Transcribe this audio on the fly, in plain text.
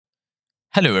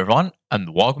Hello everyone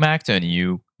and welcome back to a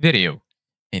new video.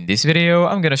 In this video,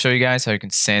 I'm going to show you guys how you can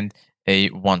send a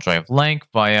OneDrive link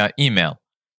via email.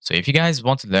 So if you guys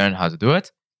want to learn how to do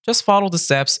it, just follow the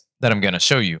steps that I'm going to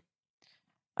show you.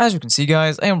 As you can see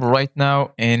guys, I am right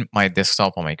now in my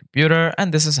desktop on my computer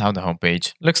and this is how the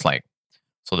homepage looks like.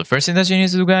 So the first thing that you need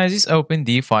to do guys is open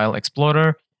the File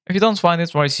Explorer. If you don't find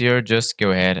it right here, just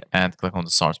go ahead and click on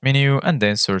the Start menu and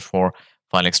then search for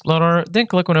File Explorer, then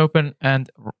click on Open and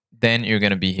then you're going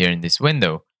to be here in this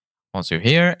window. Once you're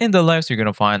here, in the left, you're going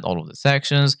to find all of the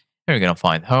sections. Here you're going to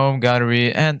find Home,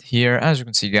 Gallery, and here, as you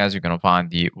can see guys, you're going to find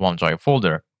the OneDrive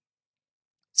folder.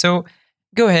 So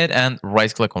go ahead and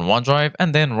right click on OneDrive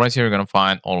and then right here, you're going to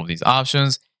find all of these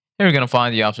options. Here you're going to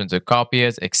find the option to copy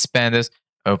it, expand it,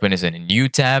 open it in a new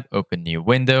tab, open new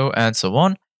window, and so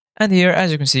on. And here,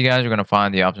 as you can see guys, you're going to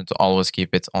find the option to always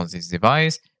keep it on this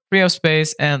device, free of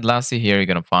space, and lastly here, you're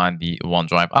going to find the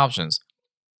OneDrive options.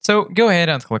 So go ahead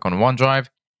and click on OneDrive,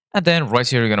 and then right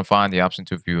here, you're going to find the option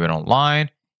to view it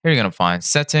online. Here, you're going to find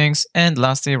settings, and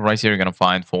lastly, right here, you're going to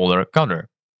find folder color.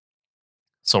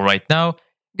 So right now,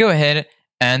 go ahead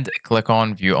and click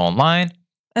on view online,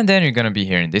 and then you're going to be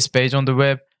here in this page on the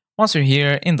web. Once you're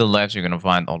here, in the left, you're going to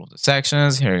find all of the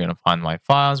sections. Here, you're going to find my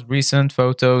files, recent,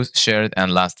 photos, shared,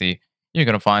 and lastly, you're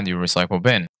going to find your recycle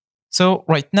bin. So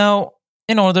right now,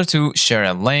 in order to share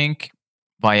a link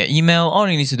via email, all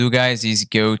you need to do, guys, is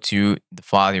go to the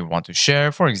file you want to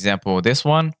share. For example, this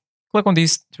one. Click on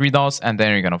these three dots, and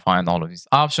then you're going to find all of these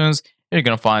options. You're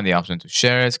going to find the option to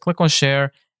share it. Click on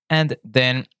share, and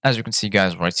then, as you can see,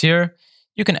 guys, right here,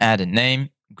 you can add a name,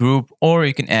 group, or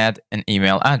you can add an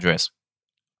email address.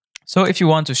 So if you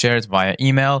want to share it via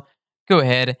email, go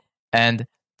ahead and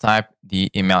type the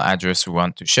email address you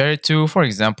want to share it to. For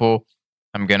example,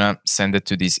 I'm going to send it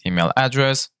to this email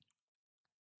address.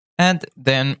 And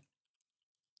then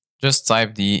just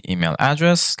type the email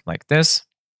address like this.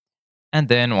 And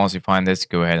then once you find this,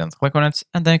 go ahead and click on it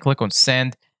and then click on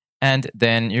send. And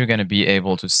then you're going to be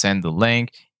able to send the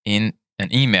link in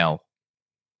an email.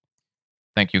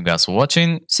 Thank you guys for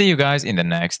watching. See you guys in the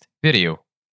next video.